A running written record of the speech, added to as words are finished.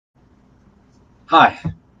Hi,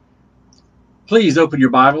 please open your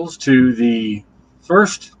Bibles to the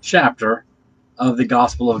first chapter of the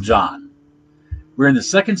Gospel of John. We're in the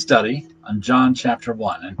second study on John chapter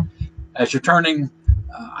 1. And as you're turning,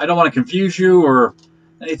 I don't want to confuse you or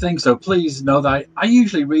anything, so please know that I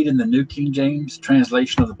usually read in the New King James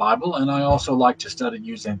translation of the Bible, and I also like to study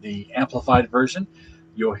using the Amplified version.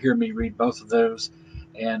 You'll hear me read both of those.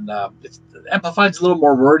 And Amplified's a little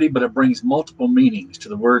more wordy, but it brings multiple meanings to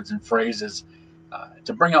the words and phrases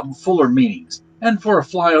to bring out fuller meanings. And for a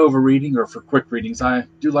flyover reading or for quick readings, I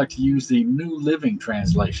do like to use the New Living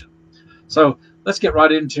Translation. So let's get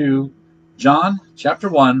right into John chapter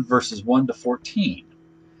 1, verses 1 to 14.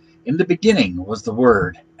 In the beginning was the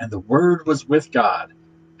Word, and the Word was with God,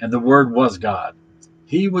 and the Word was God.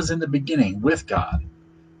 He was in the beginning with God.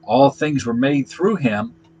 All things were made through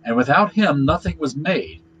him, and without him nothing was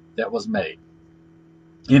made that was made.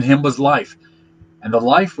 In him was life, and the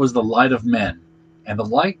life was the light of men. And the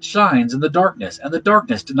light shines in the darkness, and the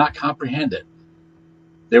darkness did not comprehend it.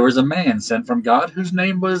 There was a man sent from God whose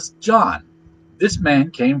name was John. This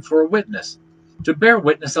man came for a witness, to bear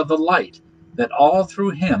witness of the light, that all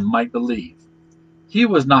through him might believe. He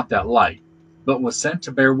was not that light, but was sent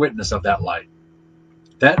to bear witness of that light.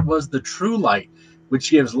 That was the true light,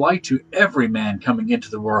 which gives light to every man coming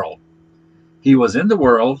into the world. He was in the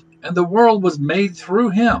world, and the world was made through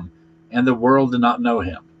him, and the world did not know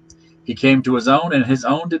him. He came to his own, and his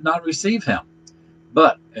own did not receive him.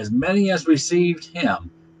 But as many as received him,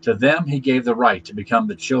 to them he gave the right to become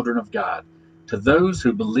the children of God, to those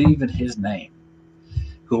who believe in his name,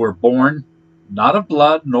 who were born not of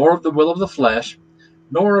blood, nor of the will of the flesh,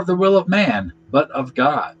 nor of the will of man, but of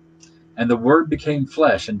God. And the Word became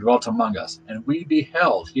flesh and dwelt among us, and we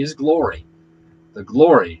beheld his glory, the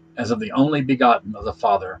glory as of the only begotten of the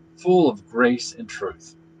Father, full of grace and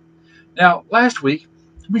truth. Now, last week,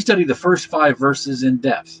 we studied the first 5 verses in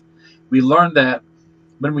depth. We learned that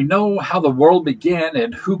when we know how the world began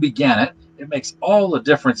and who began it, it makes all the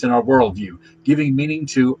difference in our worldview, giving meaning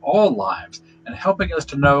to all lives and helping us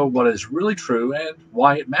to know what is really true and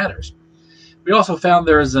why it matters. We also found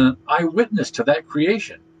there is an eyewitness to that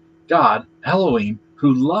creation, God, Elohim,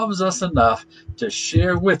 who loves us enough to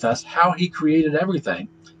share with us how he created everything,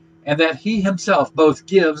 and that he himself both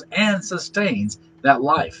gives and sustains that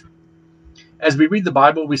life. As we read the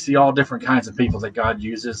Bible, we see all different kinds of people that God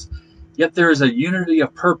uses, yet there is a unity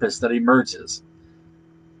of purpose that emerges.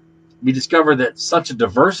 We discover that such a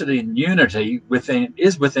diversity and unity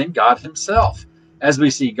is within God himself, as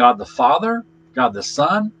we see God the Father, God the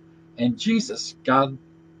Son, and Jesus, God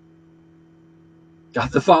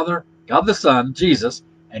the Father, God the Son, Jesus,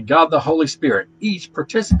 and God the Holy Spirit, each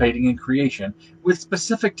participating in creation with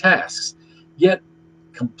specific tasks, yet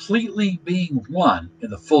completely being one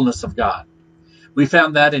in the fullness of God. We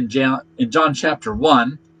found that in John chapter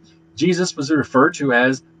 1, Jesus was referred to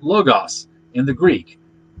as Logos in the Greek.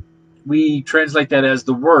 We translate that as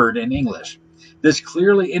the Word in English. This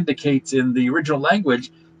clearly indicates in the original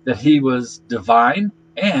language that he was divine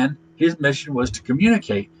and his mission was to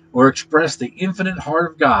communicate or express the infinite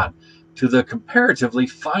heart of God to the comparatively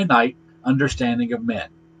finite understanding of men.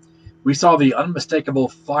 We saw the unmistakable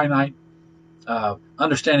finite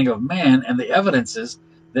understanding of man and the evidences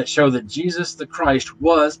that show that Jesus the Christ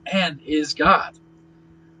was and is God.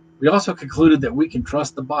 We also concluded that we can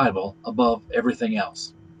trust the Bible above everything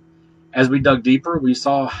else. As we dug deeper, we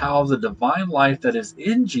saw how the divine life that is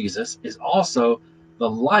in Jesus is also the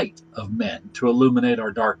light of men to illuminate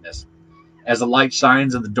our darkness. As the light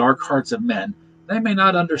shines in the dark hearts of men, they may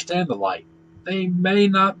not understand the light. They may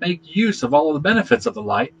not make use of all of the benefits of the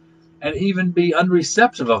light and even be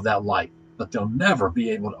unreceptive of that light, but they'll never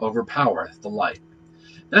be able to overpower the light.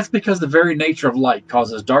 That's because the very nature of light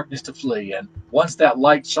causes darkness to flee, and once that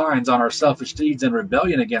light shines on our selfish deeds and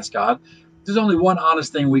rebellion against God, there's only one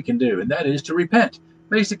honest thing we can do, and that is to repent,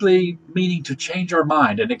 basically meaning to change our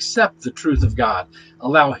mind and accept the truth of God,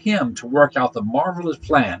 allow him to work out the marvelous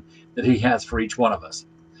plan that he has for each one of us.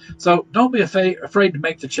 So don't be afraid to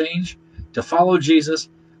make the change, to follow Jesus,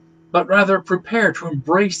 but rather prepare to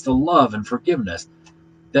embrace the love and forgiveness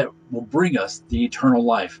that will bring us the eternal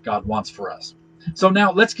life God wants for us. So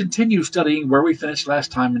now let's continue studying where we finished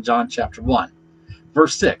last time in John chapter 1.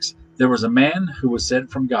 Verse 6, there was a man who was sent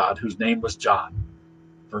from God whose name was John.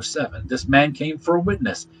 Verse 7, this man came for a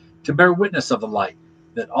witness, to bear witness of the light,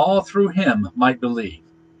 that all through him might believe.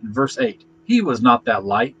 In verse 8, he was not that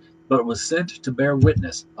light, but was sent to bear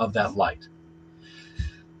witness of that light.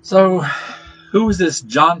 So, who is this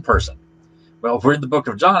John person? Well, if we're in the book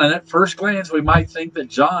of John, and at first glance we might think that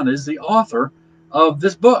John is the author of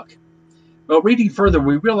this book. But reading further,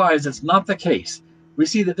 we realize it's not the case. We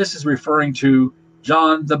see that this is referring to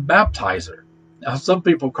John the Baptizer. Now, some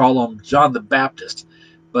people call him John the Baptist,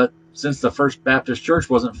 but since the first Baptist church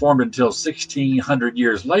wasn't formed until 1600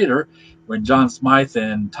 years later, when John Smythe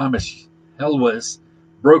and Thomas Helwys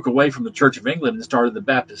broke away from the Church of England and started the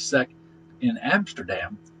Baptist sect in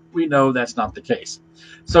Amsterdam, we know that's not the case.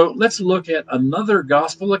 So let's look at another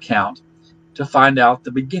gospel account to find out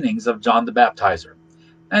the beginnings of John the Baptizer,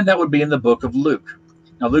 and that would be in the book of Luke.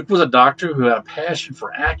 Now, Luke was a doctor who had a passion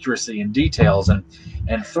for accuracy and details and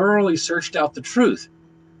thoroughly searched out the truth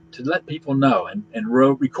to let people know, and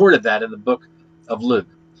recorded that in the book of Luke.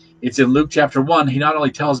 It's in Luke chapter 1. He not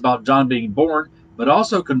only tells about John being born, but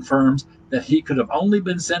also confirms that he could have only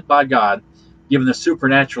been sent by God given the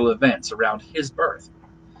supernatural events around his birth.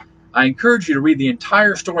 I encourage you to read the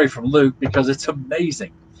entire story from Luke because it's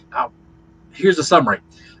amazing. Now, here's a summary.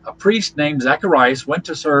 A priest named Zacharias went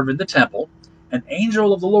to serve in the temple. An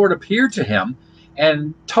angel of the Lord appeared to him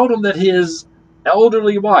and told him that his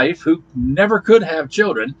elderly wife, who never could have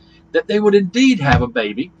children, that they would indeed have a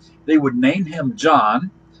baby. They would name him John.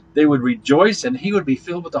 They would rejoice, and he would be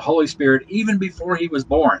filled with the Holy Spirit even before he was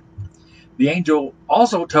born. The angel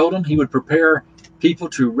also told him he would prepare people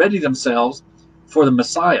to ready themselves for the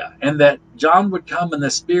Messiah, and that John would come in the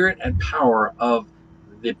spirit and power of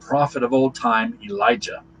the prophet of old time,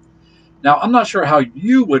 Elijah. Now, I'm not sure how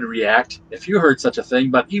you would react if you heard such a thing,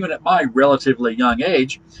 but even at my relatively young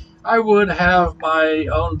age, I would have my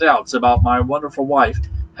own doubts about my wonderful wife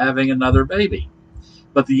having another baby.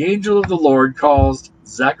 But the angel of the Lord caused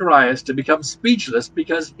Zacharias to become speechless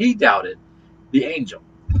because he doubted the angel.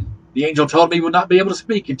 The angel told him he would not be able to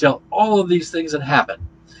speak until all of these things had happened.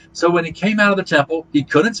 So when he came out of the temple, he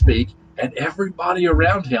couldn't speak, and everybody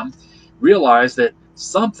around him realized that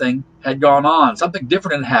something had gone on, something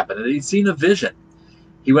different had happened, and he'd seen a vision.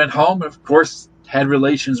 He went home and, of course, had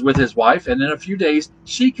relations with his wife, and in a few days,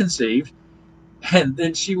 she conceived, and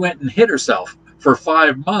then she went and hid herself for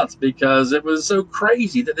 5 months because it was so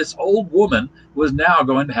crazy that this old woman was now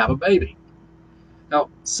going to have a baby. Now,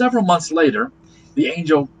 several months later, the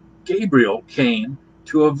angel Gabriel came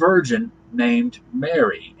to a virgin named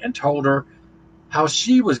Mary and told her how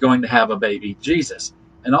she was going to have a baby, Jesus,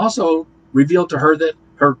 and also revealed to her that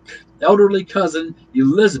her elderly cousin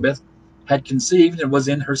Elizabeth had conceived and was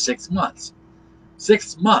in her 6 months.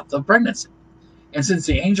 6th month of pregnancy. And since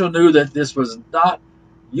the angel knew that this was not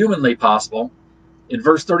humanly possible, in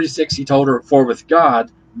verse 36 he told her, "For with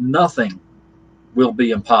God nothing will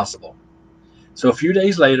be impossible." So a few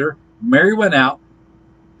days later, Mary went out,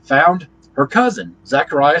 found her cousin,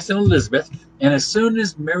 Zacharias and Elizabeth, and as soon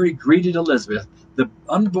as Mary greeted Elizabeth, the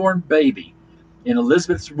unborn baby in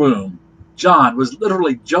Elizabeth's womb, John, was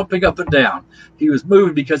literally jumping up and down. He was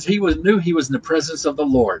moved because knew he was in the presence of the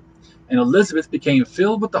Lord. And Elizabeth became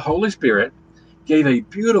filled with the Holy Spirit, gave a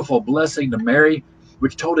beautiful blessing to Mary,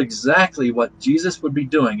 which told exactly what Jesus would be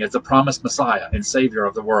doing as the promised Messiah and Savior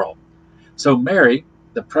of the world. So Mary,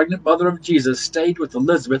 the pregnant mother of Jesus, stayed with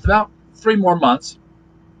Elizabeth about 3 more months.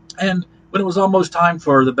 And when it was almost time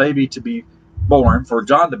for the baby to be born, for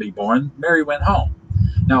John to be born, Mary went home.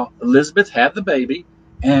 Now, Elizabeth had the baby,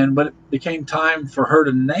 and when it became time for her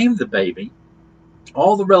to name the baby,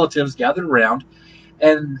 all the relatives gathered around,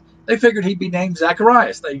 and they figured he'd be named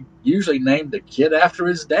Zacharias. They usually named the kid after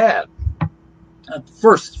his dad,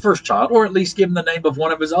 first child, or at least give him the name of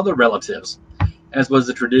one of his other relatives, as was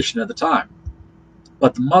the tradition at the time.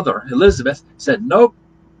 But the mother, Elizabeth, said, nope,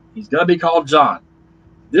 he's going to be called John.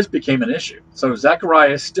 This became an issue. So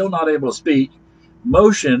Zacharias, still not able to speak,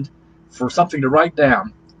 motioned for something to write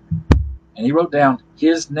down. And he wrote down,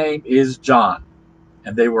 "His name is John."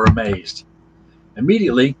 And they were amazed.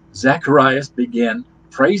 Immediately, Zacharias began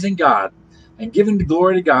praising God and giving the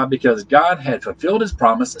glory to God because God had fulfilled his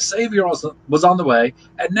promise. The Savior was on the way,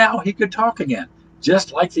 and now he could talk again,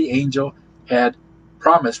 just like the angel had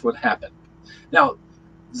promised would happen. Now,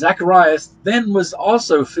 Zacharias then was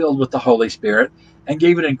also filled with the Holy Spirit and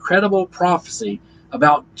gave an incredible prophecy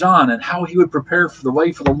about John and how he would prepare for the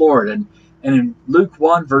way for the Lord. And in Luke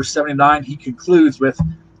 1, verse 79, he concludes with,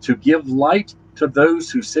 "To give light to those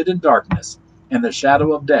who sit in darkness and the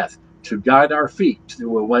shadow of death, to guide our feet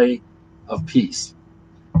to a way of peace."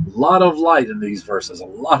 A lot of light in these verses, a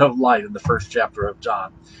lot of light in the first chapter of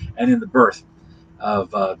John and in the birth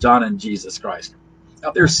of John and Jesus Christ.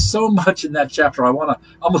 Now, there's so much in that chapter. I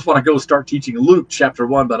almost want to go start teaching Luke chapter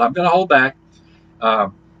 1, but I'm going to hold back.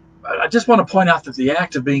 I just want to point out that the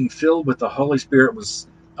act of being filled with the Holy Spirit was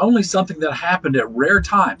only something that happened at rare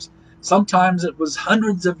times. Sometimes it was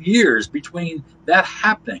hundreds of years between that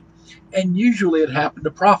happening, and usually it happened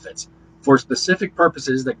to prophets for specific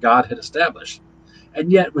purposes that God had established.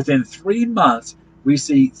 And yet, within 3 months, we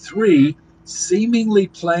see 3 seemingly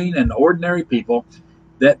plain and ordinary people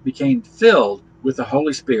that became filled with the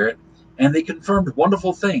Holy Spirit, and they confirmed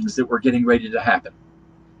wonderful things that were getting ready to happen.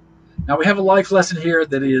 Now we have a life lesson here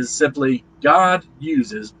that is simply God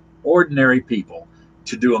uses ordinary people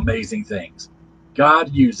to do amazing things.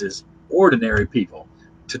 God uses ordinary people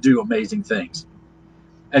to do amazing things.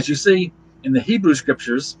 As you see in the Hebrew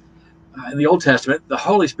scriptures, in the Old Testament, the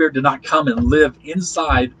Holy Spirit did not come and live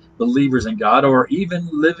inside believers in God or even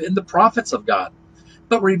live in the prophets of God.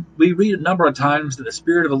 But we read a number of times that the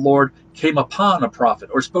Spirit of the Lord came upon a prophet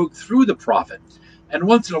or spoke through the prophet, and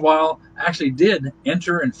once in a while actually did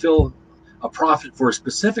enter and fill a prophet for a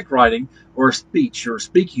specific writing or a speech or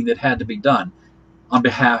speaking that had to be done on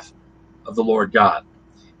behalf of the Lord God.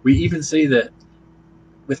 We even see that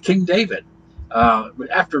with King David.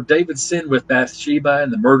 After David sinned with Bathsheba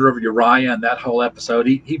and the murder of Uriah and that whole episode,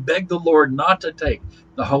 he begged the Lord not to take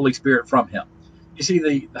the Holy Spirit from him. You see,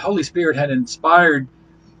 the Holy Spirit had inspired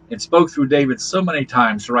and spoke through David so many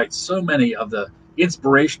times to write so many of the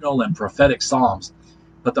inspirational and prophetic psalms,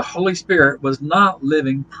 but the Holy Spirit was not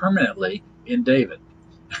living permanently in David.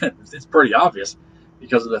 It's pretty obvious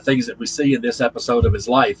because of the things that we see in this episode of his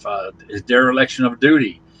life, his dereliction of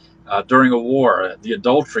duty during a war, the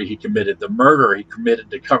adultery he committed, the murder he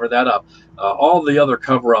committed to cover that up, all the other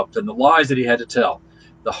cover-ups and the lies that he had to tell.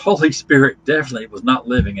 The Holy Spirit definitely was not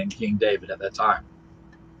living in King David at that time.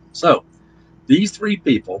 So these three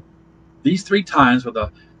people, these three times where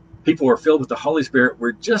the people were filled with the Holy Spirit,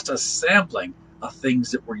 were just a sampling of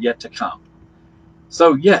things that were yet to come.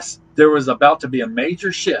 So yes, there was about to be a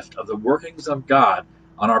major shift of the workings of God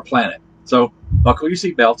on our planet. So buckle your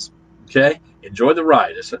seatbelts, okay? Enjoy the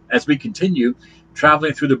ride. As we continue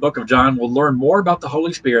traveling through the book of John, we'll learn more about the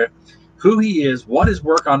Holy Spirit, who he is, what his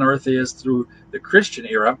work on earth is through the Christian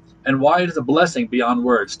era, and why it is a blessing beyond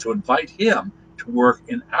words to invite him to work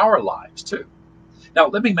in our lives too. Now,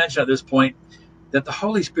 let me mention at this point that the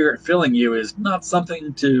Holy Spirit filling you is not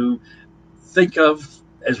something to think of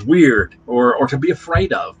as weird or to be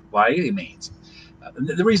afraid of by any means.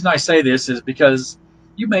 The reason I say this is because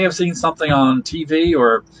you may have seen something on TV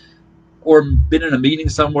or been in a meeting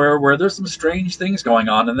somewhere where there's some strange things going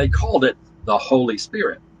on, and they called it the Holy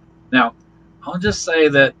Spirit. Now, I'll just say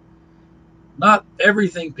that not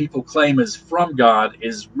everything people claim is from God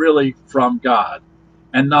is really from God,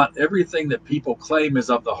 and not everything that people claim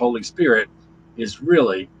is of the Holy Spirit is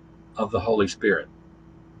really of the Holy Spirit.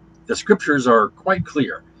 The scriptures are quite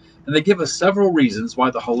clear, and they give us several reasons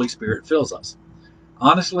why the Holy Spirit fills us.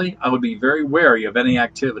 Honestly, I would be very wary of any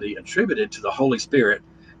activity attributed to the Holy Spirit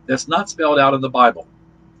that's not spelled out in the Bible.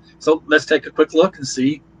 So let's take a quick look and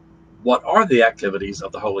see what are the activities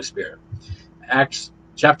of the Holy Spirit. Acts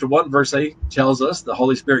chapter 1 verse 8 tells us the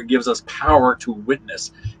Holy Spirit gives us power to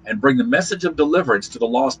witness and bring the message of deliverance to the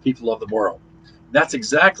lost people of the world. That's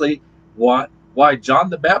exactly why John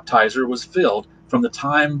the Baptizer was filled from the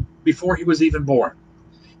time before he was even born.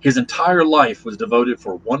 His entire life was devoted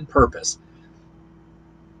for one purpose.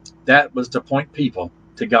 That was to point people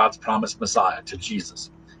to God's promised Messiah, to Jesus.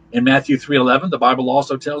 In Matthew 3:11, the Bible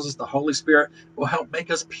also tells us the Holy Spirit will help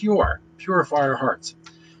make us purify our hearts.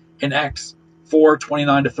 In Acts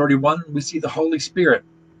 4:29-31, we see the Holy Spirit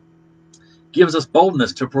gives us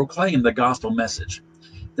boldness to proclaim the gospel message.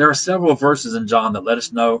 There are several verses in John that let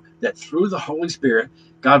us know that through the Holy Spirit,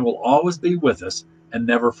 God will always be with us and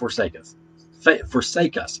never forsake us.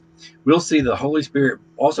 We'll see the Holy Spirit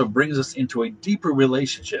also brings us into a deeper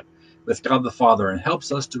relationship with God the Father and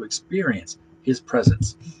helps us to experience his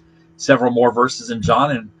presence. Several more verses in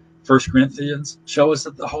John and 1 Corinthians show us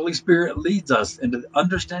that the Holy Spirit leads us into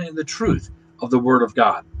understanding the truth of the Word of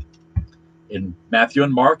God. In Matthew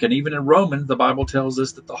and Mark, and even in Romans, the Bible tells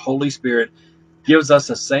us that the Holy Spirit gives us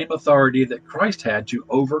the same authority that Christ had to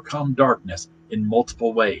overcome darkness in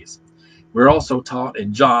multiple ways. We're also taught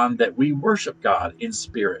in John that we worship God in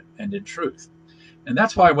spirit and in truth. And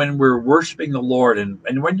that's why when we're worshiping the Lord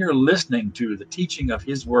and when you're listening to the teaching of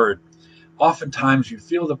his word, oftentimes you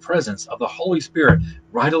feel the presence of the Holy Spirit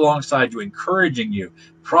right alongside you, encouraging you,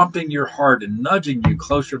 prompting your heart, and nudging you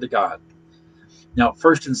closer to God. Now,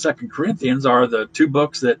 1 and 2 Corinthians are the two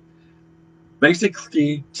books that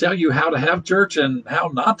basically tell you how to have church and how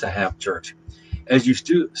not to have church. As you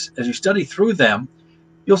study through them,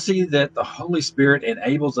 you'll see that the Holy Spirit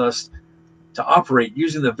enables us to operate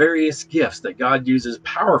using the various gifts that God uses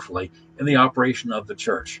powerfully in the operation of the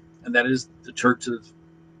church. And that is the church of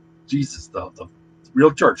Jesus, the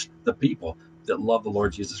real church, the people that love the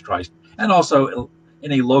Lord Jesus Christ, and also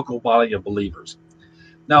in a local body of believers.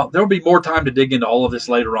 Now, there will be more time to dig into all of this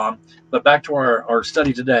later on, but back to our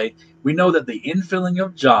study today, we know that the infilling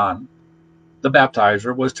of John the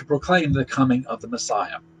Baptizer was to proclaim the coming of the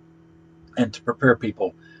Messiah and to prepare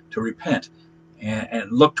people to repent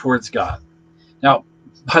and look towards God. Now,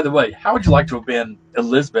 by the way, how would you like to have been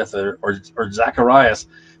Elizabeth or Zacharias,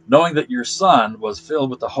 knowing that your son was filled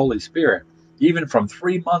with the Holy Spirit, even from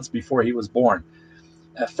 3 months before he was born?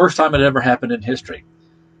 First time it ever happened in history.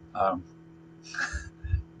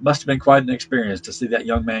 Must have been quite an experience to see that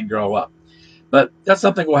young man grow up. But that's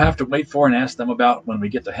something we'll have to wait for and ask them about when we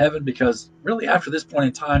get to heaven, because really after this point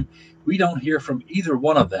in time, we don't hear from either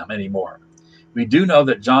one of them anymore. We do know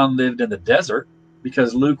that John lived in the desert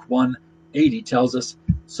because Luke 1:80 tells us,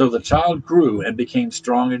 "So the child grew and became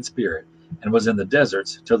strong in spirit and was in the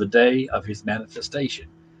deserts till the day of his manifestation,"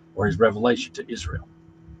 or his revelation to Israel.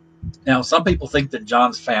 Now, some people think that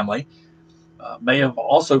John's family may have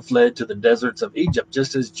also fled to the deserts of Egypt,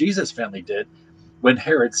 just as Jesus' family did when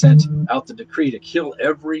Herod sent out the decree to kill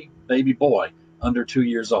every baby boy under 2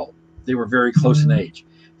 years old. They were very close in age.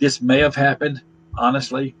 This may have happened.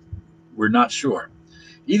 Honestly, we're not sure.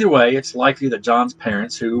 Either way, it's likely that John's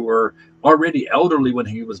parents, who were already elderly when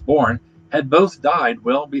he was born, had both died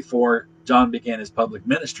well before John began his public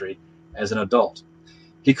ministry as an adult.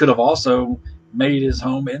 He could have also made his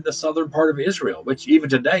home in the southern part of Israel, which even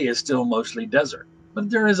today is still mostly desert. But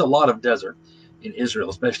there is a lot of desert in Israel,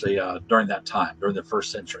 especially during that time, during the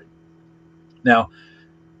first century. Now,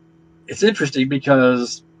 it's interesting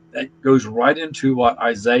because it goes right into what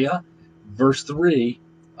Isaiah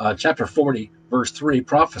chapter 40, verse 3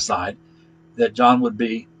 prophesied, that John would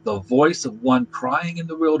be the voice of one crying in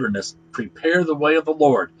the wilderness, "Prepare the way of the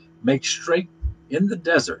Lord, make straight in the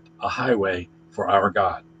desert a highway for our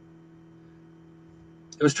God."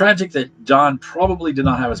 It was tragic that John probably did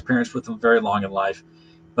not have his parents with him very long in life,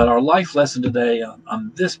 but our life lesson today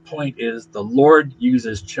on this point is the Lord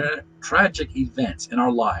uses tragic events in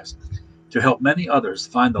our lives to help many others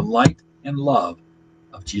find the light and love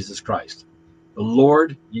of Jesus Christ. The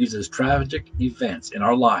Lord uses tragic events in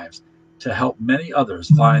our lives to help many others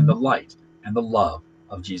find the light and the love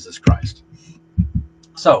of Jesus Christ.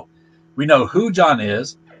 So, we know who John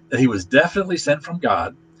is, that he was definitely sent from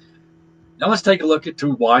God. Now let's take a look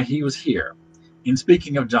into why he was here. In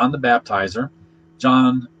speaking of John the Baptizer,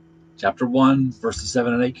 John chapter 1, verses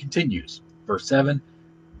 7 and 8 continues. Verse 7,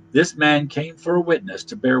 "This man came for a witness,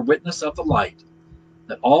 to bear witness of the light,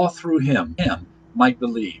 that all through him might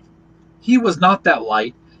believe. He was not that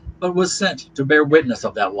light, but was sent to bear witness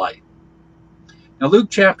of that light." Now Luke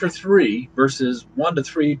chapter 3, verses 1 to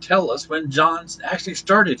 3 tell us when John actually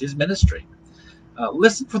started his ministry.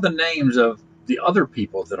 Listen for the names of the other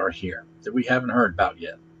people that are here that we haven't heard about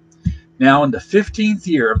yet. "Now in the 15th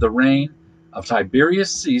year of the reign of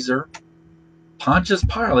Tiberius Caesar, Pontius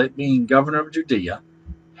Pilate being governor of Judea,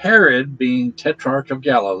 Herod being tetrarch of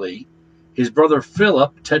Galilee, his brother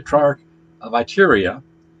Philip tetrarch of Iturea,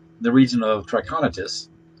 the region of Trachonitis,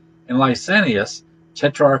 and Lysanias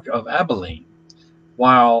tetrarch of Abilene,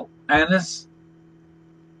 while Annas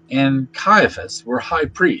and Caiaphas were high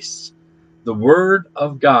priests, the word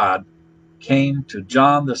of God came to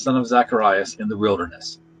John the son of Zacharias in the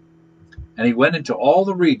wilderness. And he went into all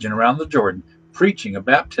the region around the Jordan, preaching a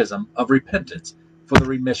baptism of repentance for the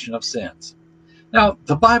remission of sins." Now,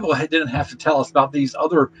 the Bible didn't have to tell us about these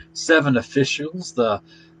other 7 officials, the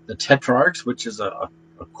tetrarchs, which is a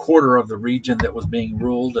quarter of the region that was being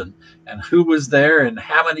ruled, and who was there and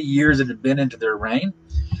how many years it had been into their reign.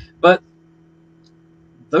 But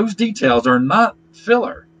those details are not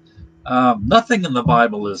filler. Nothing in the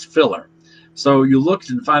Bible is filler. So you look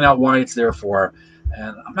and find out why it's there for.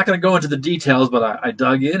 And I'm not going to go into the details, but I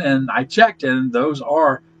dug in and I checked, and those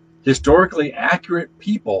are historically accurate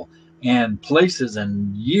people and places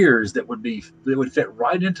and years that would fit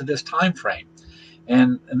right into this time frame.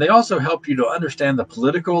 And they also help you to understand the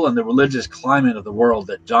political and the religious climate of the world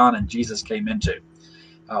that John and Jesus came into.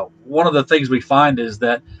 One of the things we find is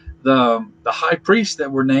that the high priests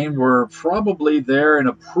that were named were probably there and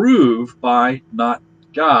approved by not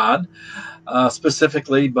God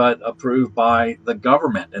specifically, but approved by the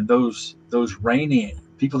government and those reigning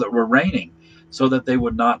people that were reigning, so that they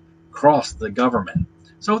would not cross the government.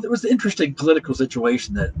 So it was an interesting political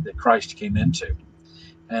situation that Christ came into,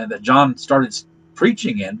 and that John started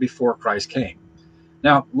preaching in before Christ came.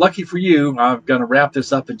 Now, lucky for you, I'm going to wrap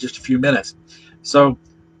this up in just a few minutes. So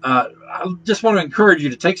I just want to encourage you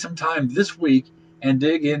to take some time this week and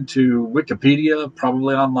dig into Wikipedia.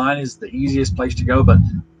 Probably online is the easiest place to go, but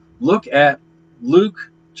look at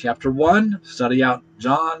Luke chapter 1, study out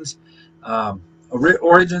John's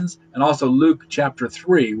origins, and also Luke chapter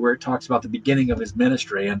 3, where it talks about the beginning of his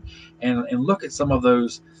ministry, and look at some of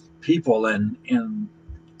those people and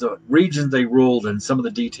the regions they ruled and some of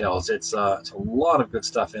the details. It's a lot of good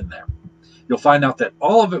stuff in there. You'll find out that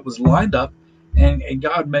all of it was lined up, and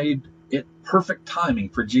God made it perfect timing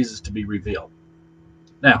for Jesus to be revealed.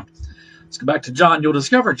 Now, let's go back to John. You'll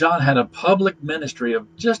discover John had a public ministry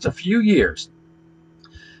of just a few years.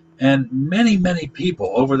 And many, many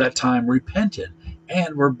people over that time repented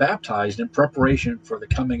and were baptized in preparation for the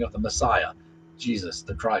coming of the Messiah, Jesus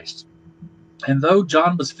the Christ. And though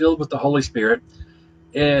John was filled with the Holy Spirit,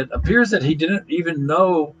 it appears that he didn't even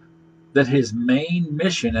know that his main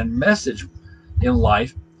mission and message in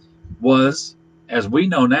life was, as we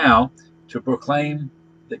know now, to proclaim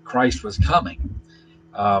that Christ was coming.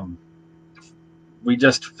 We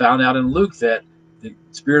just found out in Luke that the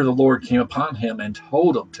Spirit of the Lord came upon him and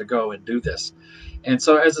told him to go and do this. And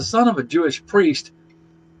so as the son of a Jewish priest,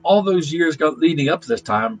 all those years leading up to this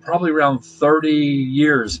time, probably around 30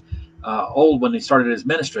 years old when he started his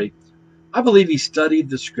ministry, I believe he studied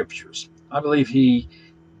the Scriptures. I believe he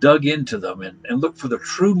dug into them and looked for the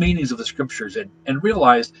true meanings of the Scriptures and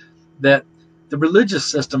realized that the religious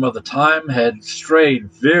system of the time had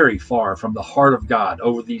strayed very far from the heart of God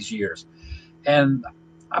over these years. And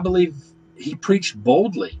I believe he preached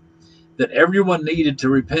boldly that everyone needed to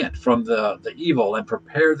repent from the evil and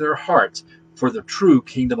prepare their hearts for the true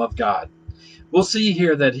kingdom of God. We'll see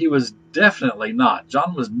here that he was definitely not.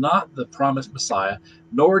 John was not the promised Messiah,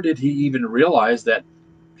 nor did he even realize that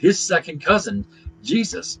his second cousin,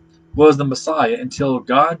 Jesus, was the Messiah until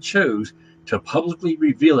God chose to publicly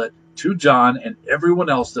reveal it to John and everyone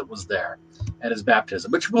else that was there at his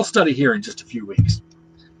baptism, which we'll study here in just a few weeks.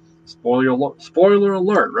 Spoiler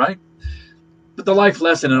alert, right? But the life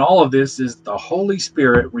lesson in all of this is the Holy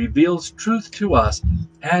Spirit reveals truth to us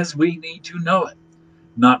as we need to know it.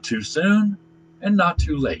 Not too soon and not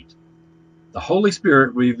too late. The Holy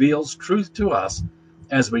Spirit reveals truth to us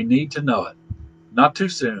as we need to know it. Not too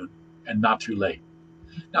soon and not too late.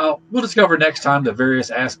 Now, we'll discover next time the various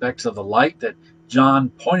aspects of the light that John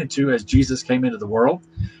pointed to as Jesus came into the world.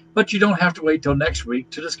 But you don't have to wait till next week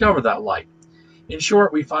to discover that light. In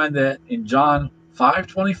short, we find that in John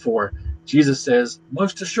 5:24, Jesus says,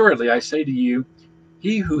 "Most assuredly I say to you,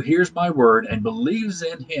 he who hears my word and believes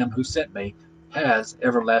in him who sent me has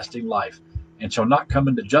everlasting life, and shall not come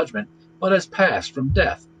into judgment, but has passed from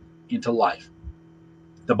death into life."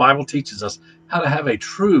 The Bible teaches us how to have a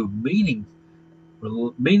true,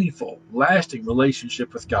 meaningful, lasting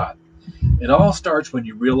relationship with God. It all starts when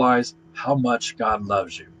you realize how much God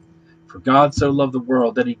loves you. For God so loved the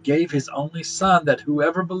world that he gave his only Son, that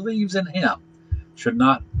whoever believes in him should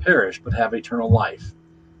not perish but have eternal life.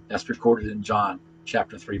 That's recorded in John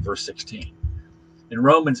chapter 3, verse 16. In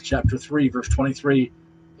Romans chapter 3, verse 23,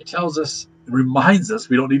 it reminds us,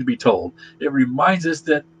 we don't need to be told, it reminds us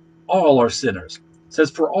that all are sinners. It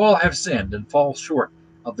says, "For all have sinned and fall short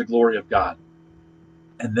of the glory of God."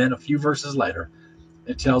 And then a few verses later,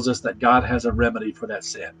 it tells us that God has a remedy for that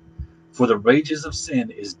sin. For the wages of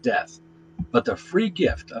sin is death, but the free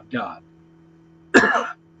gift of God,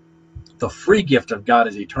 the free gift of God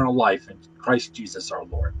is eternal life in Christ Jesus our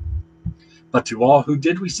Lord. But to all who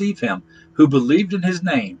did receive him, who believed in his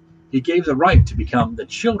name, he gave the right to become the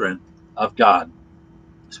children of God.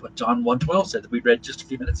 That's what John 1:12 said that we read just a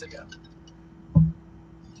few minutes ago.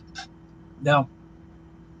 Now,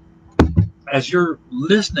 as you're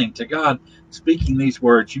listening to God speaking these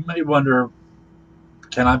words, you may wonder,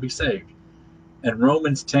 can I be saved? And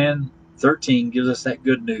Romans 10:13 gives us that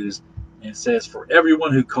good news, and it says, "For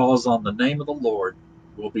everyone who calls on the name of the Lord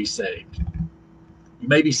will be saved." You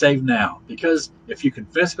may be saved now, because if you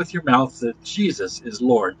confess with your mouth that Jesus is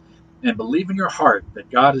Lord and believe in your heart that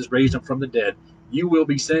God has raised him from the dead, you will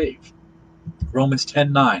be saved. Romans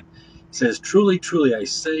 10:9 says, "Truly, truly, I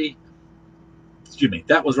say,"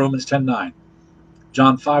 that was Romans 10:9.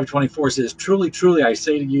 John 5:24 says, "Truly, truly, I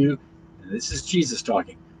say to you," and this is Jesus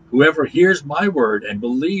talking, "whoever hears my word and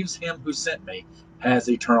believes him who sent me has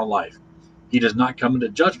eternal life. He does not come into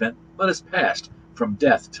judgment, but is passed from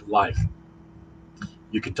death to life."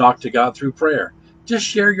 You can talk to God through prayer. Just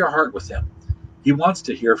share your heart with him. He wants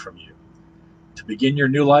to hear from you. To begin your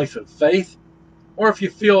new life of faith, or if you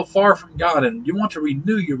feel far from God and you want to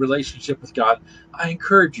renew your relationship with God, I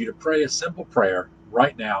encourage you to pray a simple prayer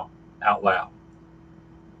right now out loud,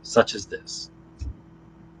 such as this.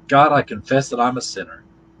 God, I confess that I'm a sinner,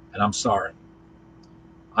 and I'm sorry.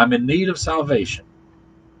 I'm in need of salvation.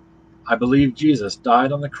 I believe Jesus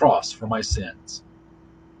died on the cross for my sins.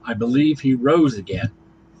 I believe he rose again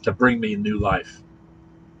to bring me new life.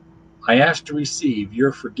 I ask to receive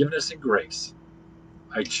your forgiveness and grace.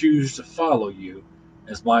 I choose to follow you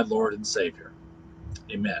as my Lord and Savior.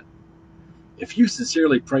 Amen. If you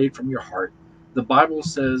sincerely prayed from your heart, the Bible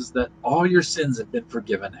says that all your sins have been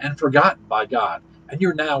forgiven and forgotten by God, and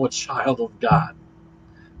you're now a child of God.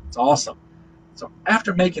 It's awesome. So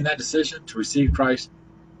after making that decision to receive Christ,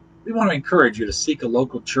 we want to encourage you to seek a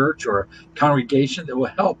local church or congregation that will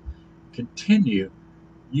help continue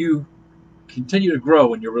you continue to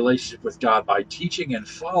grow in your relationship with God by teaching and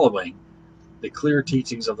following the clear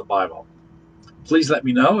teachings of the Bible. Please let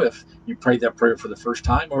me know if you prayed that prayer for the first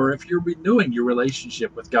time or if you're renewing your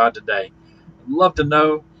relationship with God today. I'd love to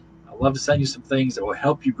know. I'd love to send you some things that will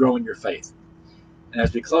help you grow in your faith. And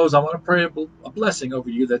as we close, I want to pray a blessing over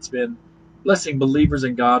you that's been blessing believers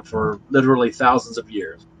in God for literally thousands of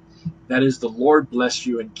years. That is, the Lord bless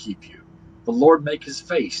you and keep you. The Lord make his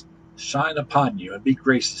face shine upon you and be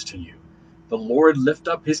gracious to you. The Lord lift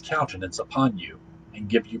up his countenance upon you and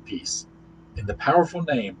give you peace. In the powerful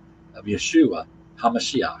name of Yeshua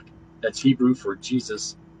HaMashiach, that's Hebrew for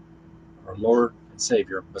Jesus, our Lord and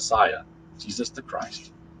Savior, Messiah, Jesus the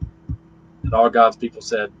Christ. And all God's people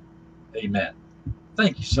said, Amen.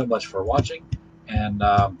 Thank you so much for watching and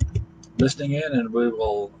listening in, and we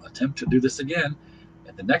will attempt to do this again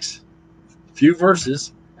in the next few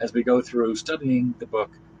verses as we go through studying the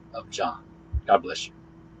book of John. God bless you.